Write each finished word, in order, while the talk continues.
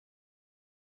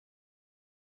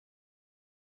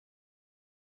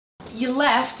You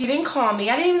left. You didn't call me.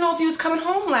 I didn't even know if you was coming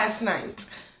home last night.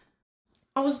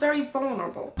 I was very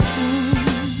vulnerable.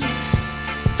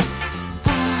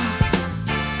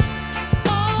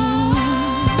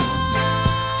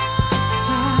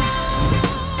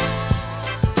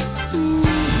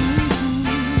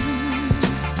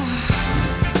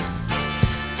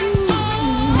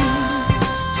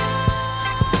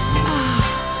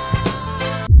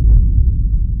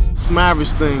 Marriage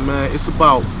thing, man, it's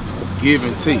about give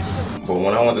and take. But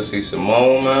when I went to see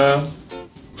Simone, man,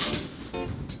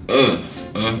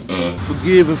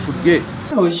 forgive and forget.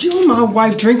 Yo, is you and my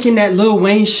wife drinking that Lil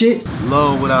Wayne shit?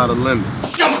 Love without a limit.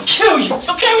 I'ma kill you.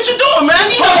 Okay, what you doing, man?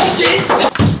 You know what you did.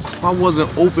 If I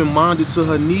wasn't open-minded to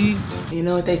her needs. You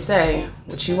know what they say,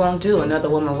 what you won't do, another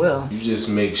woman will. You just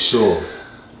make sure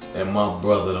that my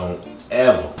brother don't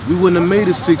ever. We wouldn't have made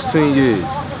it 16 years.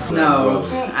 No,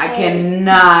 I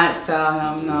cannot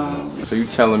tell him no. So you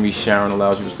telling me Sharon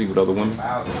allows you to sleep with other women?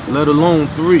 Let alone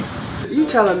 3. You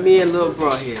telling me and little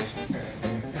bro here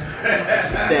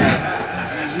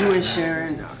that you and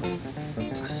Sharon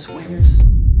are swingers?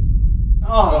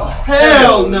 Oh,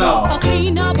 hell no! A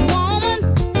clean-up woman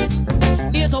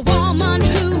is a woman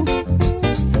who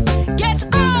gets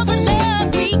all the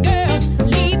love we girls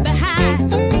leave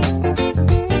behind.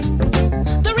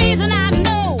 The reason I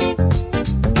know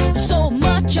so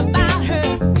much about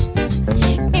her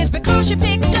is because she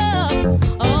picked up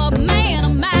a man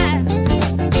of mine.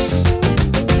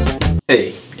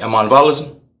 Hey, y'all mind violence?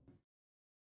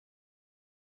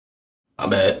 My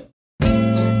bad.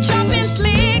 Chopping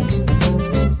slick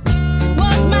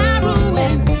was my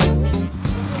ruin.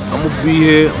 I'm gonna be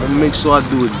here, I'm gonna make sure I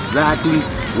do exactly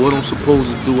what I'm supposed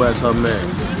to do as her man.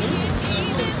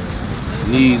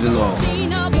 Knees and all.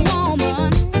 Clean-up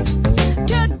woman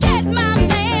to get my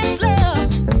man's love.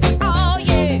 Oh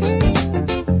yeah,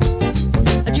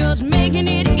 just making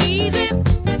it